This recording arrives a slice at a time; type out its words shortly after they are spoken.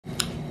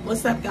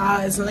What's up,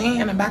 y'all? It's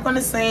Lynn. I'm back on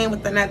the scene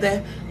with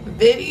another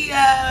video.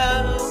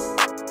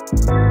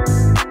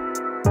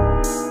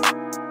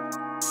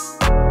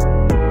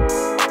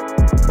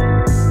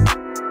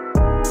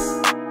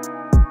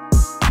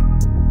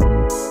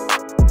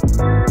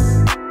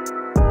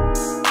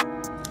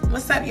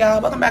 What's up,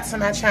 y'all? Welcome back to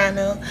my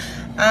channel.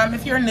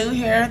 If you're new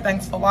here,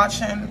 thanks for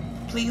watching.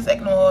 Please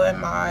ignore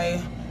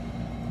my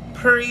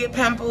period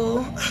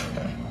pimple.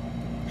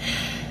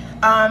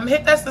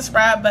 Hit that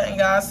subscribe button,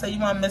 y'all, so you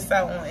won't miss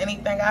out on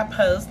anything I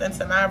post. And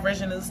to my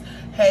originals,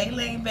 hey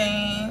Lean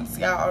Beans,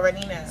 y'all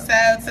already know.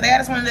 So today I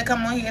just wanted to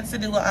come on here to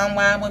do an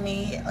unwind with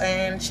me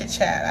and chit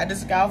chat. I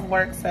just got off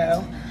work,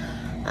 so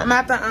I'm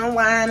about to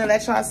unwind and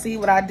let y'all see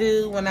what I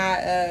do when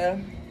I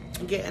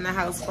get in the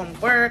house from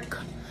work.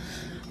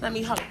 Let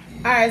me hold.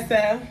 All right,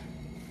 so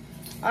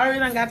I already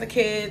done got the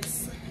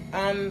kids.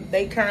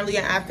 They currently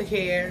in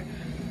aftercare,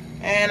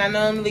 and I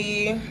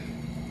normally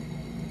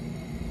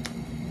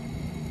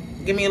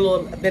give me a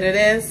little bit of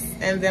this,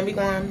 and then we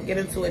gonna get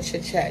into a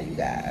chit chat, you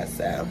guys.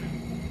 So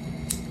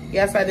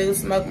yes, I do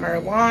smoke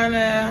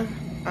marijuana.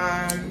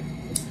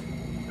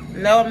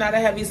 No, I'm not a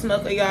heavy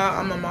smoker, y'all.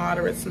 I'm a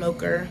moderate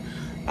smoker.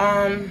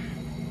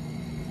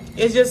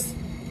 It just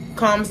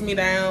calms me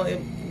down.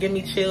 It gives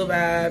me chill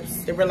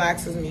vibes. It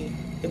relaxes me.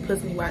 It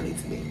puts me where I need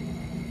to be.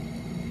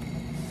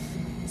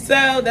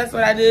 So that's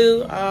what I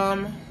do.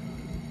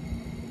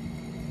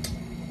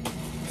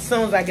 As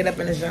soon as I get up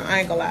in the gym, I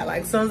ain't gonna lie,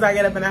 like as soon as I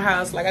get up in the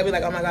house, like I be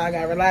like, oh my god, I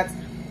gotta relax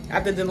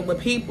after dealing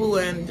with people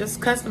and just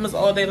customers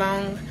all day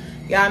long.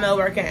 Y'all know I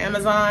work at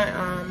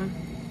Amazon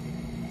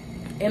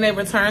in a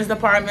returns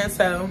department,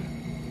 so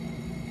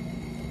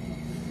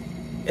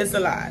it's a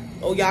lot.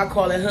 Or y'all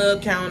call it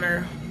hub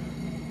counter,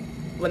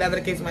 whatever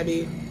the case might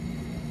be.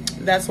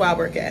 That's where I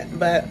work at.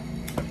 But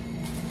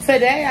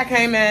today I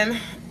came in,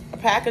 a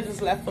package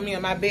is left for me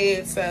on my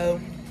bed, so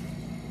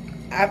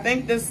I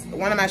think this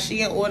one of my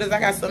Shein orders. I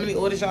got so many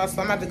orders, y'all,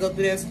 so I'm about to go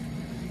through this.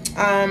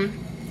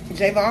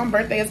 Javon's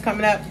birthday is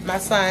coming up, my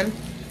son.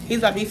 He's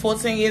about to be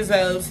 14 years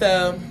old,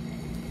 so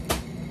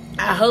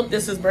I hope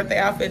this is his birthday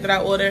outfit that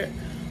I ordered.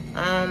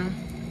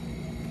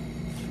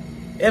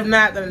 If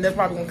not, then that's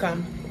probably gonna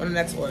come on the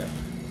next order.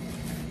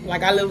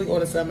 Like, I literally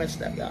ordered so much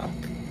stuff, y'all.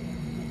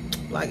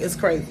 Like, it's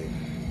crazy.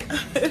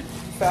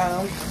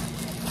 So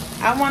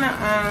I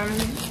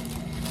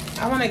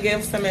wanna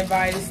give some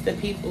advice to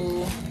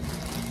people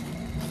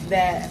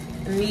that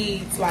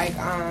needs like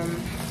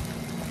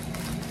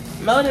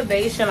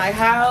motivation. Like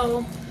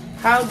how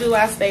do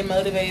I stay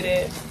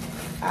motivated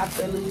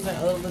after losing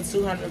over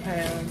 200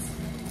 pounds?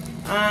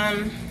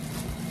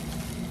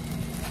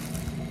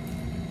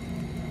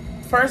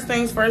 First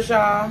things first,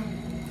 y'all,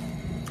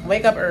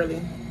 wake up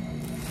early.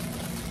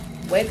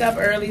 Wake up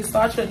early,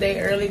 start your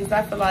day early, because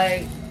I feel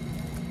like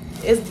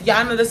it's,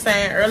 y'all know the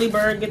saying, early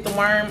bird get the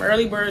worm.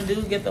 Early bird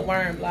do get the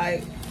worm.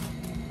 Like,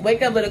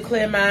 wake up with a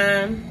clear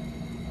mind.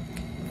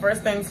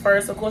 First things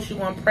first, of course, you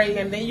want to pray,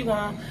 and then you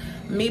want,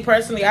 me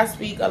personally, I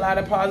speak a lot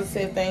of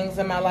positive things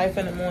in my life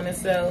in the morning.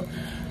 So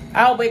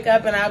I'll wake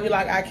up and I'll be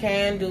like, I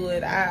can do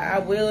it. I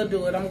will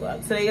do it.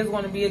 Today is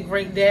going to be a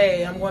great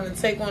day. I'm going to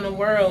take on the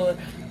world.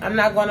 I'm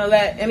not going to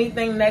let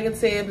anything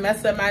negative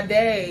mess up my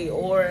day,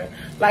 or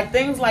like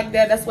things like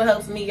that. That's what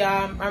helps me,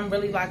 y'all. I'm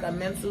really like a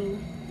mental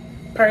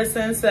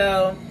person,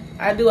 so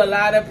I do a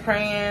lot of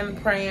praying,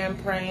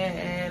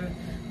 and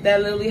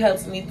that literally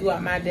helps me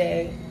throughout my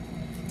day.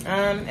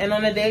 And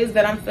on the days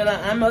that I'm feeling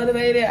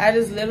unmotivated, I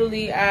just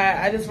literally,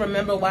 I just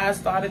remember why I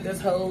started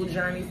this whole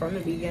journey from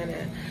the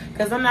beginning.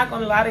 Because I'm not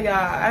going to lie to y'all,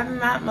 I'm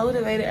not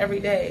motivated every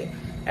day.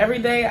 Every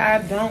day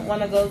I don't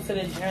want to go to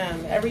the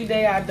gym. Every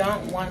day I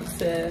don't want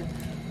to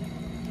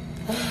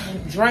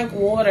drink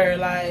water.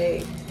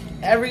 Like,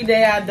 every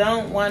day I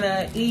don't want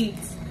to eat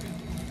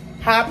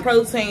high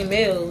protein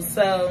meals.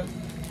 So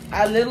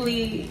I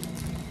literally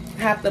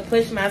have to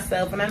push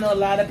myself. And I know a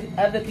lot of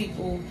other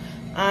people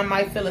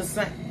might feel the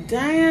same.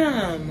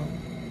 Damn,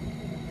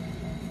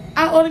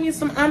 I ordered me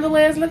some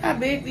underwears. Look how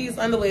big these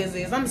underwears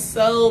is. I'm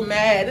so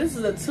mad. This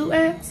is a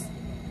 2X,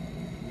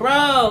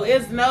 bro.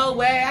 It's no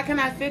way I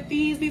cannot fit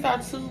these. These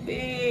are too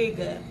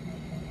big,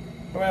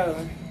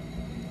 bro.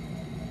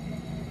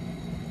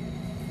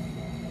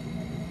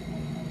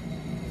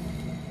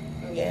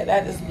 Yeah,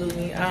 that just blew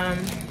me.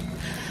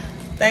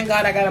 Thank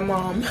God I got a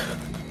mom.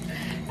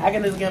 I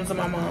can just give them to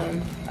my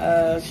mom.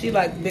 She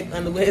like big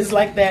underwears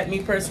like that.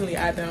 Me personally,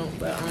 I don't.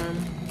 But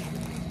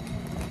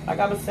like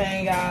I was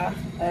saying, y'all,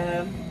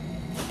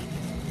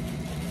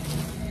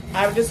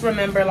 I just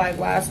remember like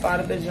why I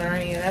started the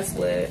journey, and that's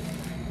what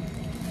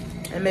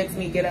it makes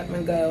me get up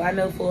and go. I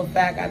know for a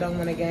fact I don't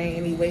want to gain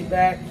any weight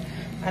back.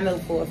 I know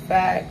for a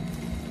fact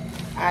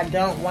I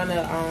don't want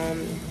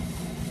to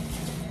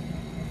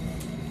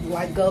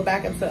like go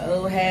back into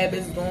old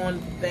habits, doing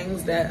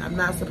things that I'm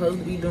not supposed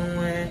to be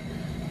doing,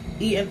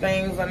 eating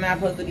things I'm not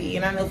supposed to be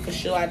eating. I know for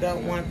sure I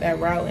don't want that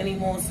route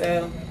anymore.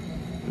 So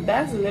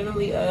that's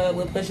literally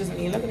what pushes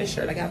me. Look at this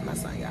shirt I got for my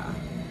son, y'all.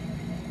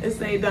 It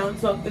say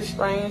don't talk to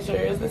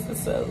strangers. This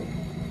is so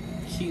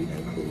cute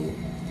and cool.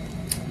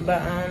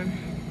 But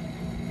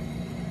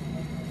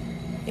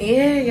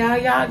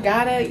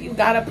Yeah, you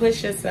gotta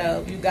push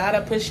yourself. You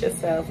gotta push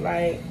yourself,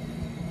 like,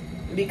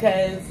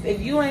 because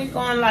if you ain't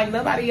going, like,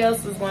 nobody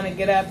else is going to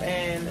get up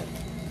and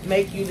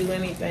make you do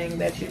anything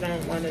that you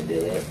don't want to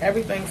do.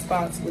 Everything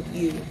starts with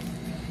you.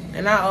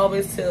 And I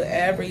always tell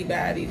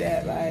everybody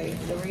that, like,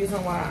 the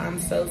reason why I'm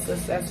so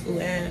successful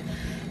in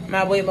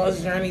my weight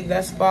loss journey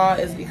thus far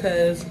is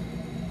because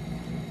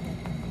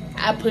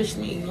I pushed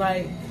me.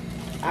 Like,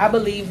 I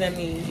believed in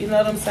me. You know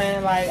what I'm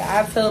saying? Like,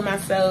 I told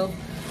myself,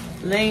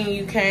 Lynn,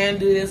 you can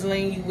do this.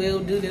 Lynn, you will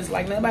do this.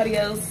 Like, nobody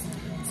else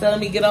telling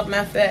me get off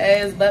my fat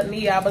ass but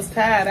me. I was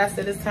tired. I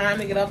said, it's time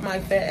to get off my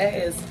fat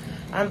ass.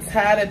 I'm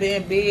tired of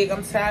being big.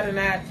 I'm tired of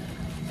not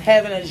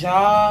having a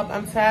job.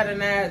 I'm tired of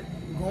not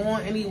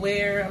going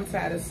anywhere. I'm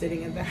tired of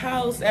sitting in the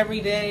house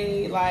every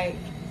day. Like,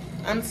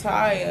 I'm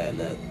tired.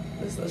 Look,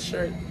 this is a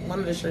shirt, one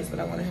of the shirts that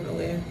I wanted him to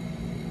wear.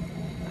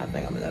 I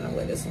think I'm gonna let him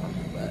wear this one.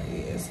 But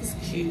yeah, this is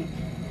cute.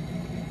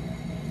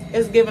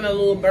 It's giving a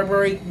little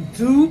Burberry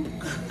dupe.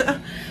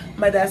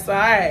 But that's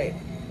alright.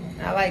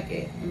 I like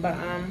it. But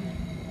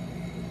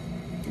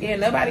yeah,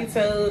 nobody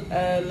told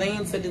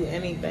Lane to do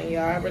anything,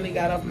 y'all. I really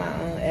got off my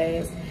own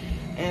ass.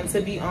 And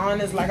to be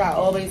honest, like I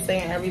always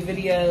say in every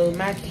video,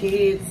 my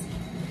kids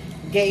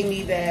gave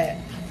me that.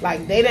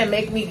 Like, they didn't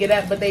make me get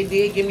up, but they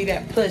did give me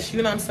that push.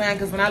 You know what I'm saying?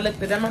 Because when I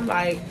looked at them, I'm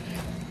like,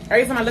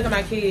 every time I look at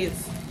my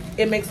kids,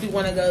 it makes me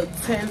want to go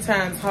 10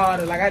 times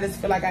harder. Like, I just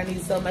feel like I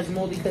need so much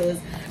more because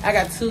I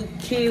got 2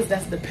 kids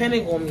that's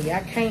depending on me. I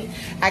can't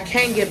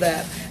give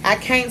up. I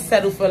can't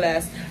settle for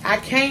less. I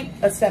can't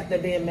accept the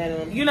bare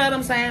minimum. You know what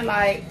I'm saying?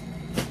 Like,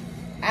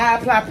 I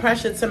apply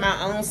pressure to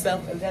my own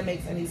self, if that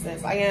makes any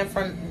sense. I am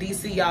from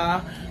DC,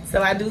 y'all,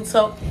 so I do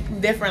talk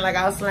different. Like,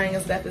 our slang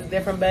and stuff is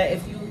different, but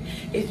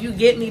if you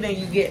get me, then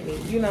you get me.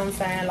 You know what I'm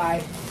saying?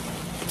 Like,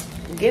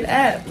 get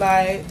up.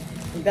 Like,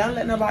 don't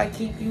let nobody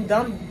keep you.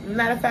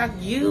 Matter of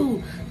fact,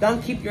 you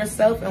don't keep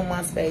yourself in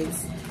one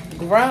space.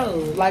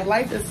 Grow. Like,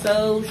 life is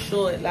so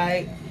short.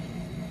 Like,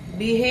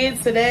 be here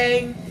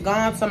today,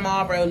 gone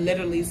tomorrow,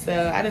 literally.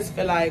 So I just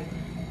feel like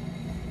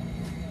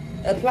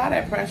apply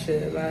that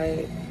pressure.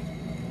 Like,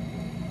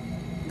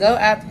 go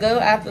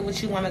after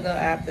what you want to go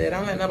after.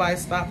 Don't let nobody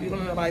stop you. Don't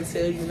let nobody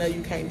tell you no,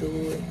 you can't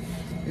do it.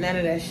 None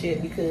of that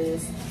shit,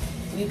 because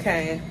you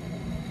can.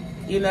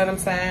 You know what I'm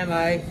saying?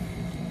 Like,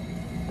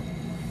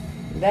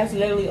 that's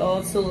literally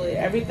all to it.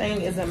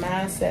 Everything is a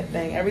mindset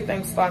thing.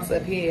 Everything starts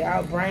up here.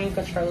 Our brain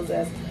controls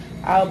us.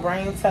 Our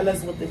brain tells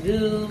us what to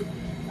do.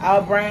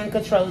 Our brain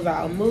controls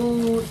our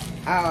mood,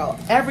 our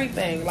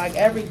everything, like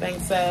everything.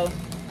 So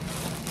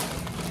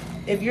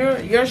if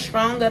you're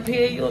strong up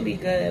here, you'll be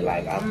good.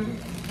 Like,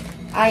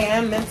 I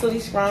am mentally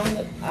strong.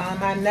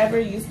 I never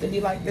used to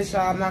be like this,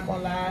 y'all. I'm not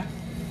gonna lie.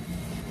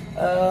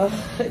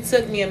 It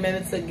took me a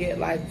minute to get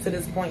like to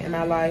this point in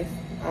my life.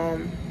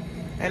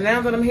 And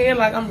now that I'm here,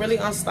 like, I'm really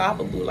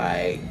unstoppable.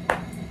 Like,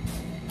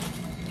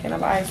 can't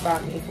nobody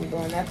stop me from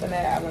doing nothing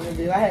that I want to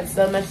do. I had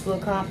so much to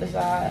accomplish,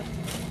 y'all.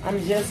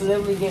 I'm just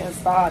literally getting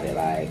started.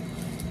 Like,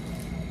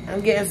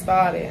 I'm getting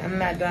started. I'm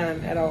not done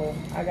at all.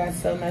 I got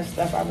so much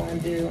stuff I want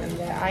to do and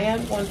that I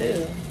am going to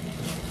do.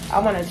 I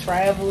want to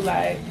travel.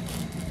 Like,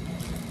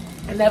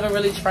 I never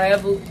really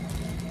traveled.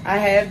 I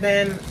have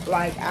been,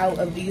 like, out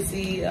of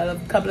DC a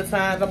couple of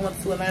times. I went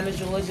to Atlanta,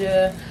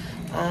 Georgia,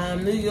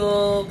 New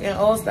York, and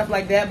all stuff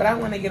like that. But I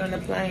want to get on the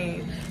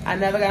plane. I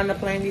never got on the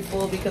plane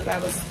before because I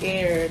was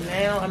scared.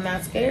 Now I'm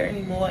not scared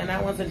anymore, and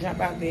I want to jump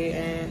out there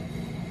and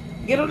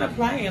get on the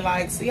plane.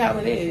 Like, see how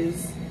it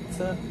is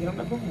to get on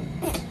the plane.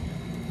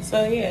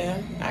 So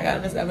yeah, I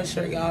got this other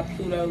shirt, y'all.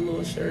 Pluto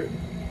little shirt.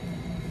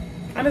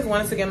 I just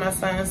wanted to get my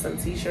son some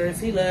t-shirts.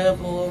 He loves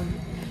little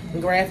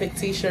graphic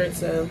t-shirts.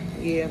 So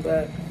yeah,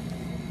 but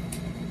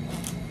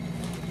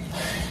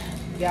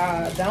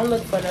y'all, don't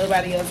look for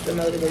nobody else to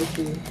motivate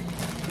you.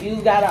 You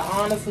gotta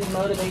honestly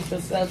motivate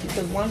yourself,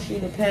 because once you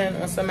depend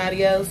on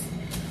somebody else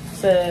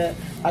to,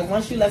 like,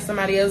 once you let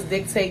somebody else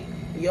dictate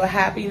your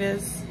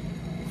happiness,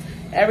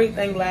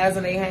 everything lies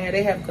in their hand.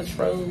 They have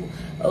control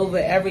over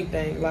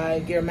everything,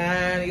 like your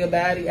mind, your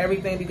body,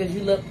 everything, because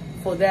you look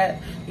for that.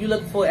 You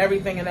look for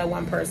everything in that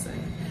one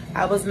person.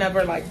 I was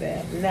never like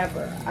that.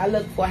 Never. I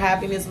look for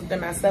happiness within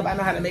myself. I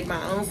know how to make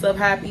my own self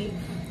happy.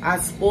 I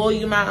spoil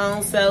you my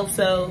own self.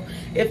 So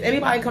if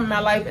anybody come in my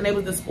life and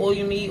able to spoil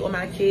you, me or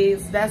my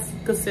kids, that's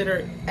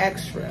considered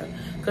extra,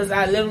 because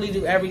I literally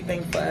do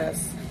everything for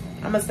us.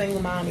 I'm a single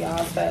mom,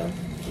 y'all, so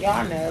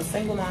y'all know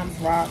single moms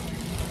rock.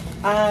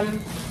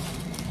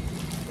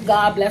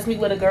 God blessed me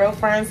with a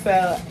girlfriend,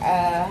 so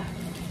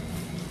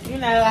you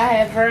know, I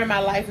have her in my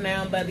life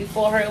now, but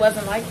before her it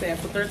wasn't like that.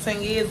 For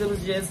 13 years it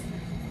was just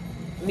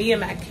me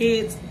and my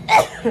kids.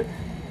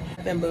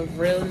 Nothing but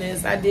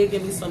realness. I did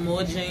get me some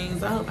more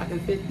jeans. I hope I can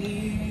fit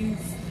these.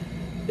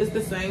 It's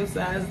the same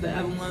size as the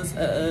other ones.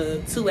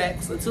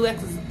 2X. A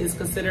 2X is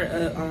considered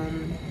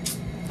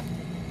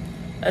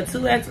a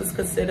 2X is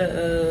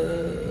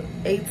considered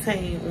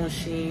 18 on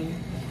Shein.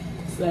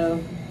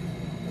 So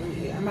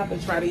yeah, I'm about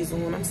to try these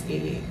on. I'm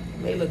scared.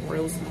 They look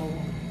real small.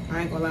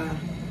 I ain't gonna lie.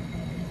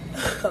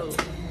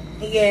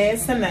 Yeah,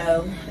 it's a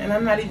no. And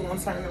I'm not even going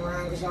to turn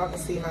around because y'all can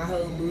see my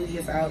whole booty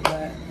is out.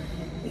 But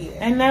yeah.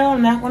 And no,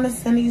 I'm not going to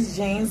send these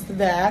jeans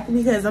back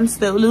because I'm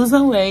still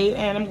losing weight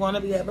and I'm going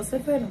to be able to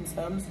fit them.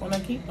 So I'm just going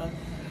to keep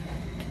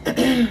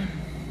them.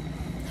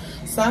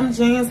 Some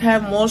jeans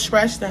have more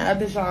stretch than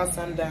others, y'all.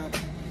 Some don't.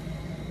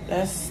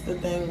 That's the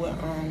thing with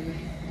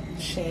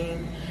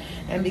Shein.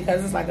 And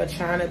because it's like a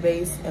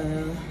China-based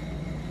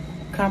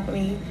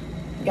company,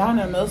 y'all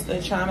know most of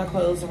the China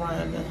clothes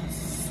run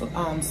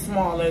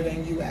smaller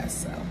than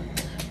US. So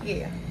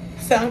yeah,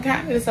 so I'm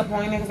kind of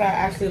disappointed because I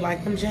actually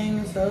like them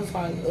jeans. So it's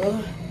like,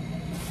 ugh,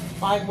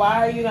 like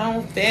why you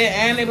don't fit?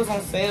 And it was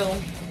on sale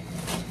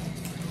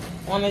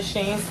on the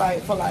Shein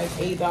site for like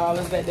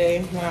 $8 that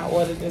day when I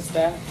ordered this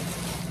stuff.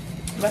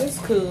 But it's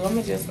cool.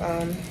 I'ma just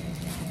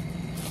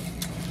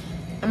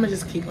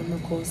keep them,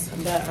 of course,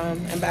 but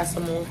and buy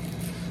some more.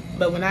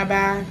 But when I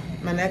buy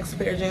my next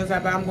pair of jeans I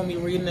buy, I'm gonna be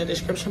reading the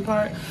description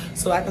part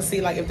so I can see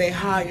like if they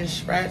high in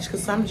stretch,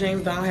 because some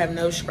jeans don't have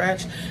no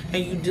stretch,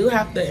 and you do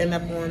have to end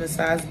up going a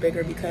size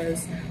bigger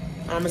because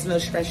there's no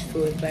stretch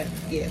to it. But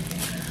yeah,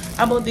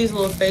 I bought these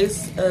little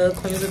face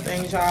cleanser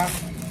things, y'all.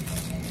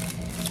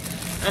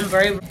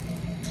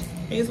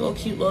 These little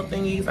cute little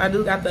thingies. I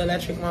do got the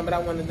electric one, but I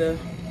wanted the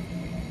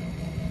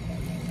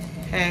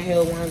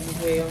handheld ones as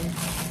well.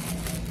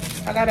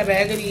 I got a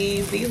bag of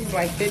these. These was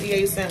like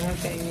 58 cents on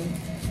Shein.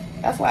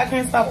 That's why I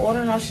can't stop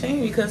ordering on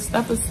Shein, because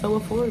stuff is so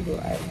affordable.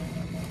 Like,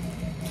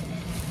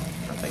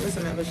 I think it's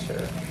another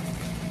shirt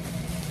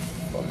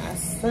for my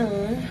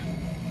son.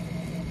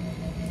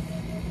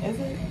 Is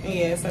it?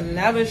 Yeah, it's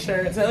another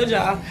shirt. I told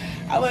y'all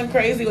I went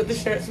crazy with the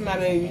shirts for my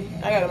baby.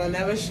 I got him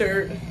another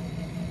shirt.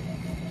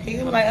 He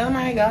was like, oh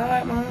my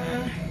God,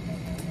 Mom.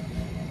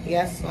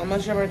 Yes, on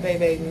your birthday,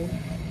 baby.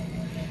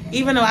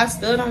 Even though I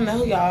still don't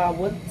know, y'all,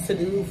 what to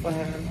do for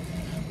him.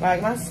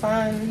 Like, my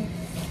son,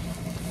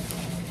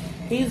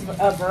 he's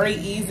a very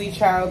easy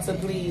child to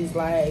please.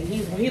 Like,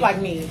 he like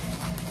me.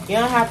 You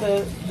don't have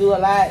to do a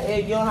lot.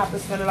 You don't have to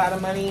spend a lot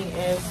of money.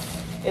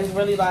 It's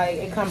really like,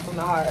 it comes from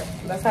the heart.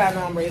 That's how I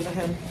know I'm raising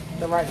him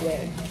the right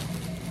way.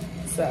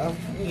 So,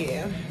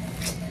 yeah.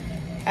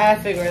 I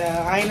figure it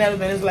out. I ain't never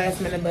been his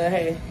last minute, but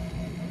hey,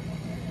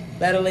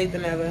 better late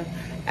than never.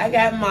 I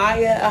got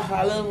Maya a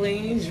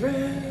Halloween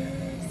dress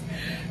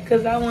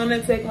because I want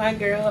to take my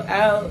girl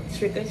out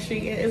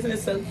trick-or-treating. Isn't it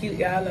so cute,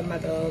 y'all? I love my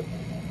dog.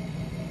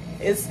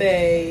 It's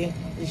a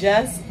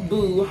Just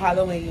Boo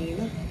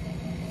Halloween.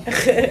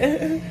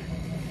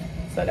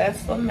 So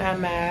that's for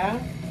Mama.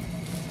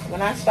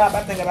 When I shop,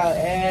 I think about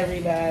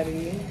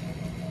everybody.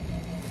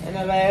 In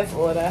the last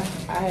order,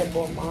 I had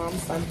bought Mom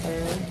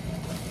something.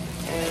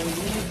 And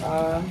these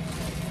are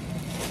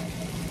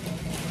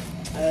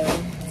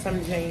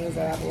some jeans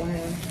that I bought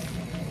him.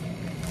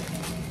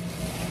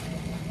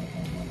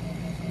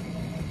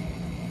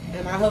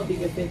 And I hope he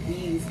can fit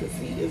these, because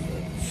he is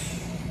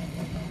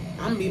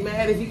I'm gonna be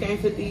mad if he can't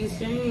fit these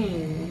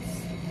jeans.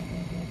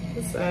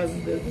 What size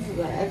is this? This is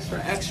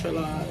an extra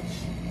large.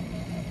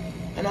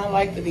 And I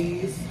like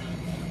these.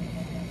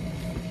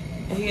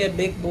 And he a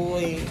big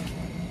boy.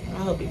 I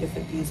hope he can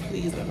fit these.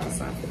 Please let my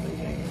son fit the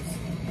jeans.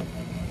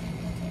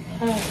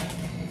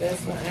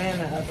 This one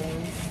and the other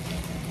one.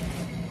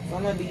 So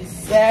I'm gonna be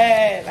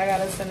sad. I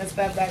gotta send this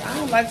stuff back. I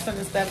don't like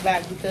sending stuff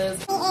back because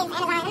he is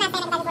Amazon. I'm not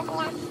saying anybody's working,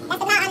 y'all.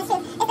 That's not on the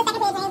shoe. It's the second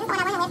pair of jeans. This one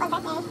I went with for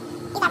his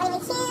birthday. These are really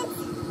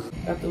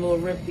cute. Got the little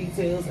rip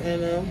details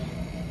in them.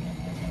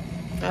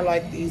 I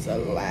like these a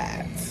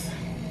lot.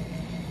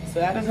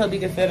 So I just hope he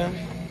can fit them.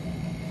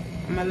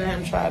 I'm gonna let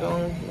him try it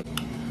on.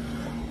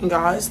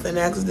 Guys, the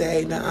next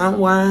day, the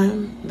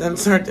unwind done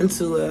turned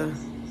into a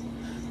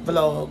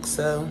vlog.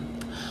 So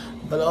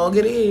vlog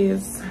it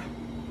is.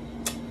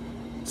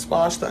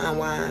 Squash the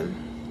unwind.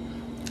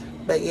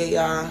 But yeah,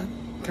 y'all,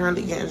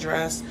 currently getting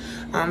dressed.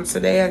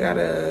 Today I got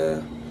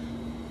a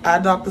eye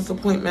doctor's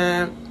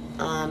appointment.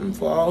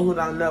 For all who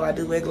don't know, I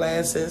do wear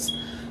glasses.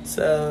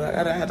 So I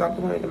got an eye doctor's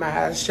appointment to get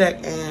my eyes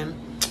checked and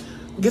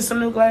get some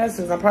new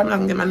glasses. I'm probably not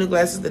gonna get my new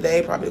glasses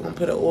today. Probably gonna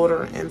put an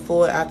order in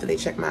for it after they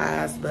check my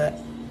eyes. But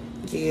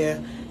yeah,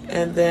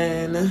 and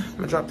then I'm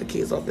gonna drop the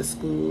kids off at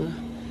school,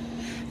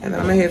 and then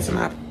I'm gonna head to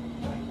my,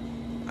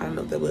 I don't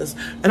know what that was,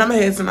 and I'm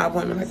gonna head to my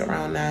appointment like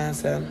around 9.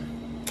 So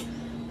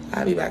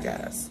I'll be back,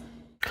 guys.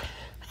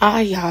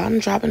 Y'all, I'm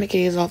dropping the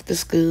kids off to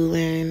school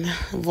and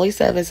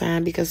voiceover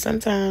time, because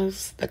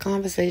sometimes the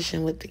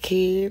conversation with the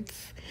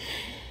kids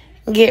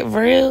get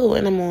real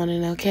in the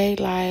morning, okay?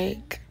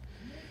 Like,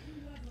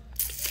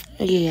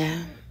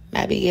 yeah,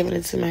 I be giving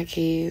it to my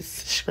kids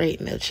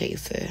straight, no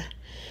chaser.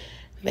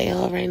 They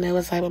already know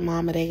what type of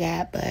mama they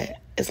got,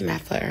 but it's not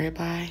for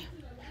everybody.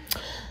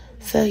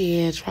 So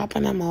yeah,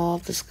 dropping them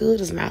off. The school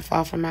is not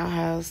far from our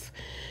house.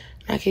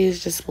 My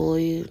kids just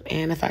spoiled,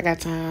 and if I got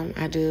time,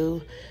 I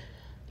do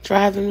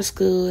drive them to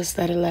school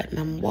instead of letting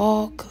them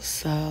walk.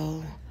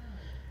 So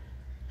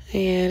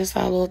yeah, that's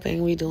our little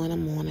thing we do in the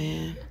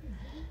morning.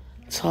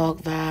 Talk,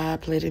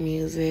 vibe, play the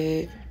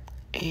music,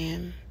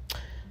 and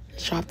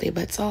drop their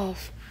butts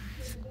off.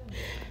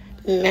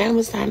 Now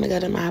it's time to go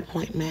to my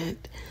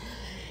appointment.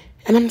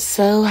 And I'm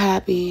so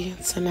happy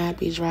to not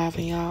be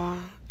driving, y'all.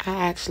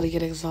 I actually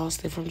get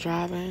exhausted from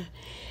driving.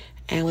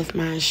 And with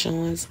my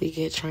insurance, we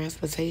get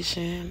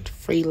transportation,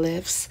 free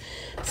lifts.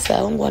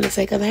 So I'm going to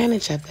take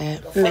advantage of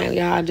that. Now,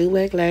 y'all, I do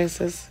wear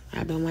glasses.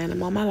 I've been wearing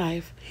them all my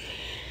life.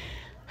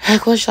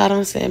 Of course, y'all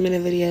don't see them in the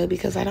video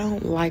because I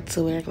don't like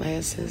to wear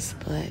glasses.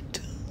 But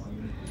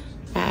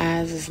my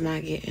eyes is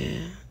not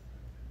getting,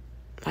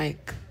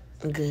 like,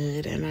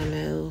 good. And I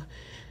know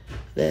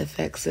the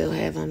effects it'll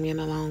have on me in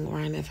the long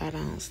run if I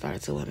don't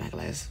start to wear my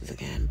glasses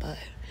again. But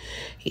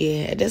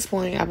yeah, at this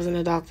point, I was in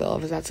the doctor's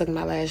office. I took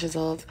my lashes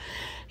off.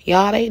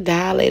 Y'all, they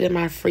dilated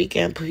my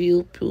freaking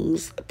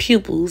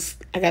pupils.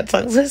 I got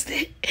tongue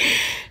twisted.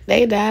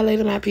 They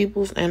dilated my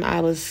pupils, and I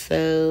was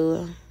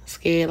so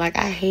scared. Like,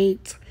 I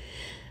hate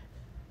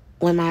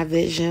when my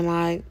vision,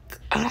 like,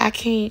 I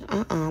can't,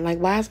 like,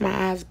 why is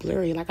my eyes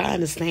blurry? Like, I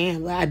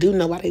understand, but I do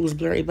know why they was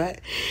blurry, but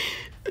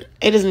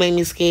it just made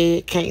me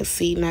scared. Can't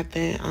see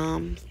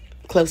nothing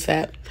close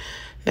up.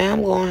 Now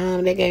I'm going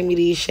home. They gave me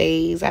these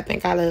shades. I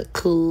think I look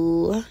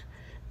cool.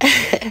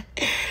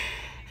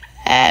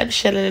 I'm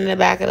chilling in the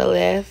back of the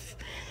lift.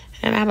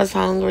 And I was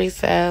hungry,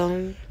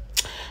 so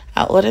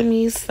I ordered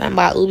me some,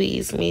 by Uber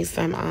Eats me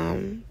some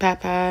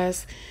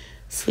Popeyes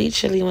sweet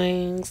chili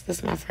wings. This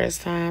is my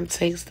first time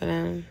tasting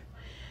them.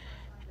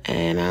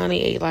 And I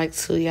only ate like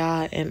 2,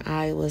 y'all, and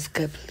I was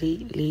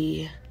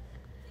completely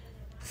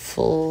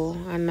full.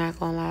 I'm not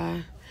gonna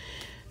lie.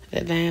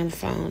 The damn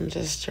phone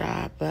just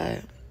dropped,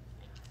 but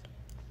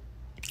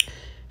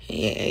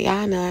yeah,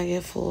 y'all know I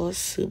get full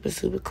super,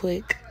 super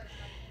quick.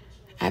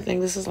 I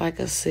think this is like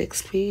a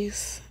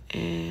 6-piece,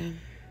 and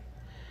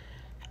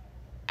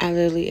I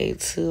literally ate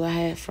 2. I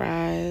had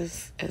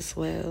fries as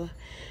well,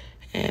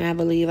 and I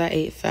believe I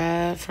ate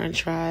 5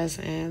 french fries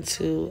and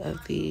 2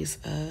 of these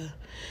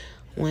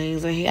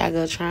wings. And here I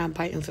go trying to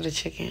bite into the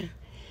chicken.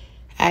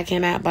 I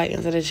cannot bite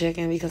into the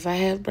chicken because I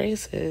have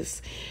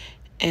braces,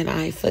 and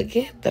I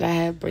forget that I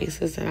have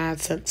braces, and I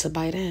attempt to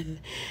bite in.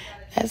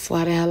 That's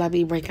why the hell I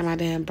be breaking my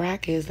damn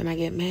brackets, and I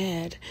get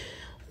mad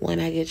when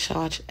I get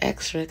charged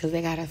extra because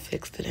they gotta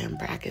fix the damn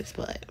brackets.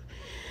 But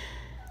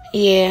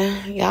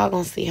yeah, y'all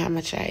gonna see how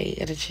much I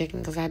ate of the chicken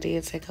because I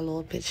did take a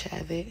little picture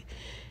of it.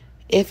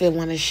 If it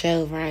want to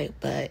show right,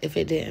 but if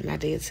it didn't, I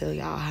did tell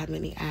y'all how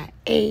many I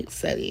ate.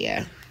 So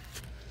yeah.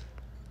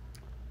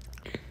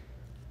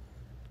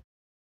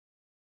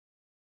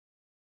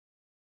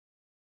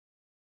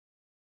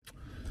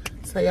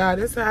 So y'all,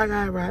 this is how I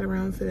got right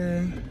around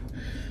today.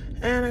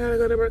 And I gotta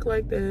go to work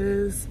like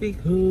this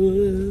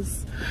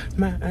because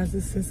my eyes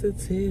are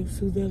sensitive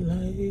to the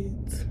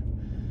light.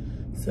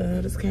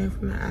 So this came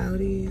from the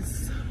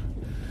Audis.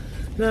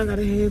 Now I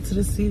gotta head to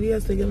the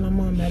CVS to get my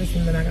mom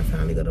medicine, then I can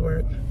finally go to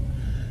work.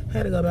 I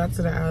had to go back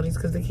to the Audis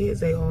because the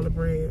kids ate all the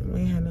bread.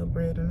 We ain't had no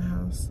bread in the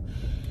house.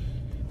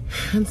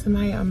 And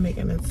tonight I'm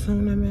making a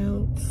tuna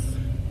melts.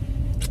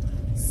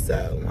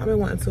 So I've been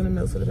wanting tuna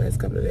melts for the past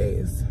couple of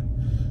days.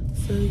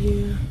 So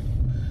yeah,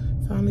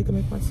 finally can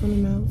make my tuna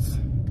melts.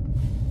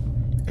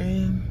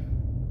 And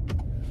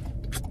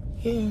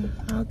yeah,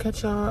 I'll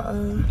catch y'all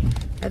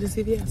at the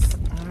CVS.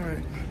 All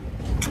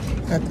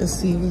right, at the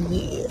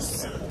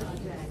CVS.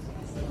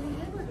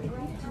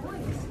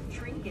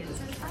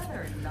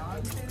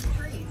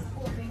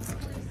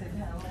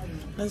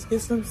 Let's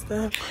get some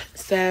stuff.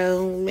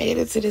 So made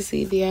it to the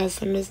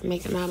CVS. I'm just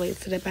making my way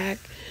to the back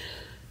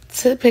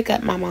to pick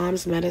up my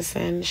mom's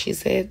medicine. She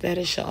said that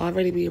it should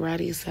already be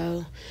ready,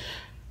 so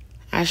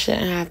I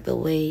shouldn't have to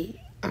wait.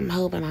 I'm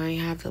hoping I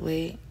ain't have to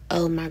wait.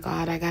 Oh my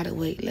God, I gotta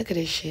wait. Look at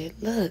this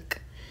shit. Look.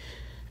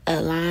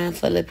 A line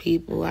full of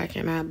people. I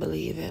cannot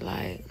believe it.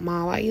 Like,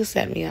 Mom, why you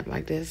set me up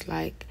like this?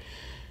 Like,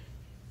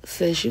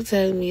 sis, you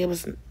told me it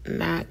was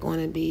not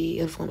going to be,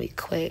 it was going to be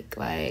quick.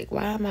 Like,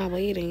 why am I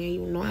waiting? And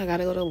you know I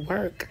gotta go to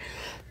work.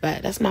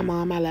 But that's my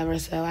mom. I love her,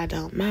 so I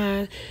don't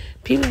mind.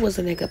 People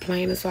wasn't there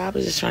complaining, so I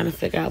was just trying to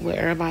figure out what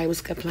everybody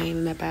was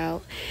complaining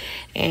about.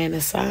 And the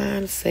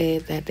sign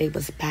said that they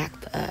was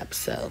backed up.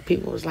 So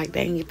people was like,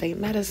 they didn't get their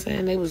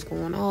medicine. They was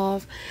going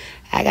off.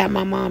 I got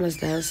my mama's,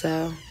 though,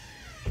 so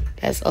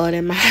that's all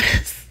that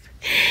matters.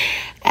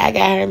 I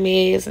got her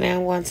meds. Now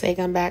I'm going to take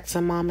them back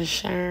to Mama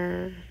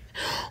Sharon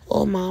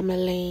or Mama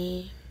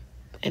Lane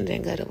and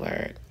then go to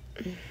work.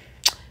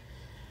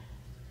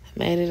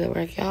 Made it to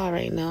work. Y'all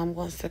already know I'm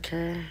going to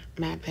secure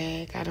my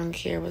bag. I don't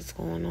care what's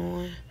going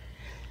on.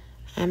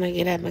 I'm going to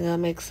get up and go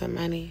make some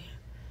money.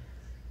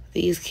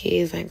 These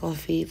kids ain't going to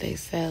feed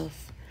themselves.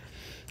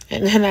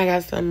 And then I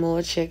got some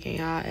more chicken,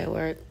 y'all, at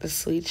work. The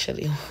sweet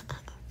chili ones.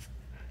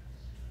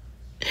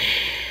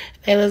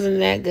 They wasn't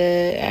that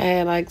good. I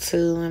had like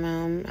 2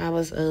 and I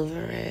was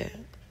over it.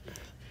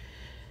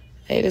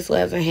 They just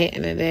wasn't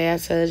hitting today. I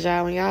told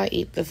y'all, when y'all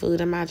eat the food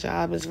in my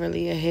job, it's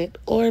really a hit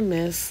or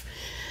miss.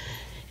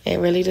 It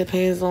really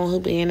depends on who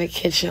be in the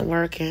kitchen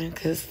working,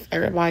 because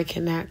everybody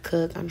cannot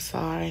cook. I'm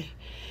sorry.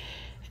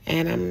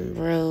 And I'm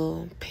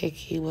real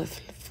picky with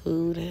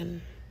food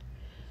and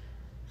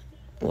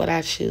what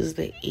I choose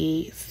to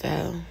eat.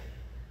 So,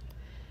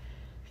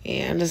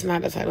 Yeah, I'm just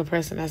not the type of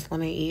person that's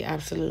going to eat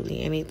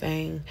absolutely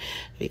anything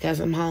because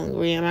I'm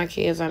hungry. And my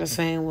kids are the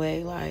same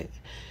way. Like,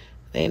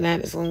 they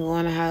not just going to go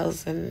in the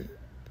house and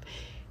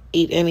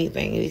eat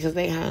anything because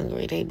they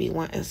hungry. They be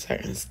wanting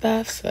certain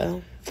stuff.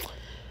 So,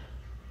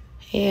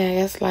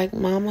 yeah, it's like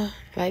mama,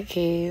 like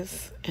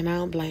kids. And I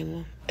don't blame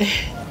them.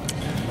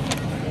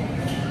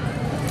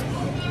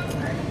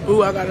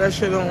 Ooh, I got that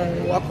shit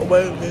on walk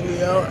away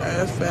video,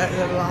 ass fat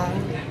and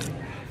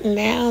long.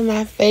 Now,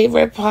 my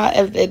favorite part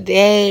of the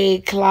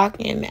day,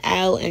 clocking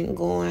out and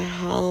going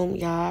home,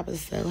 y'all. I was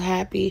so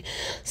happy.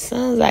 As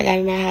soon as I got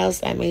in the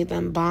house, I made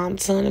them bomb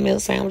tuna milk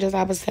sandwiches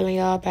I was telling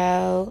y'all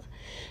about.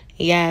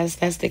 Yes,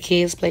 that's the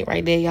kids' plate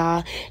right there,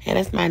 y'all. And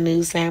that's my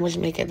new sandwich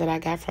maker that I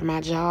got from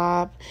my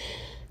job.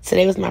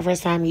 Today was my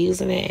first time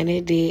using it, and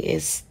it did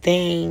its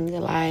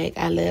thing. Like,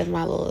 I love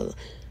my little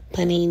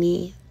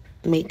panini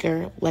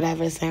maker,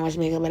 whatever, sandwich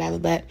maker, whatever.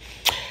 But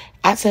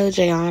I told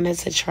Jayana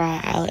to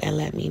try out and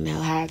let me know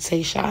how it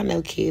tastes. Y'all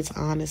know kids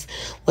honest.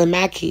 Well,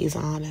 my kids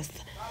honest.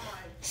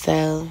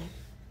 So,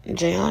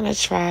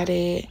 Jayana tried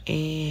it,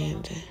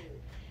 and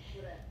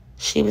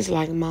she was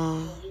like,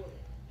 Mom.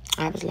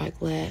 I was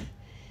like, what?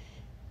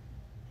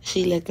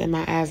 She looked in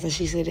my eyes, and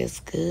she said,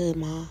 it's good,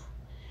 Mom.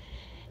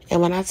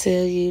 And when I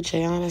tell you,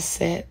 Jayana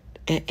sat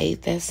and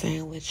ate that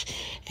sandwich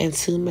in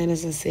 2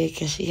 minutes and said,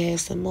 can she have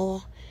some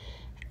more?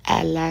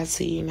 I lied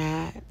to you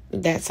not.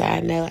 That's how I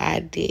know I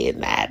did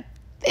not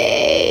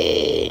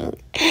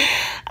think.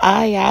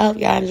 All right, y'all. I hope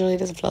y'all enjoyed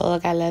this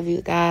vlog. I love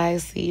you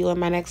guys. See you in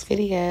my next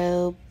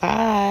video.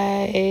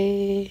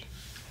 Bye.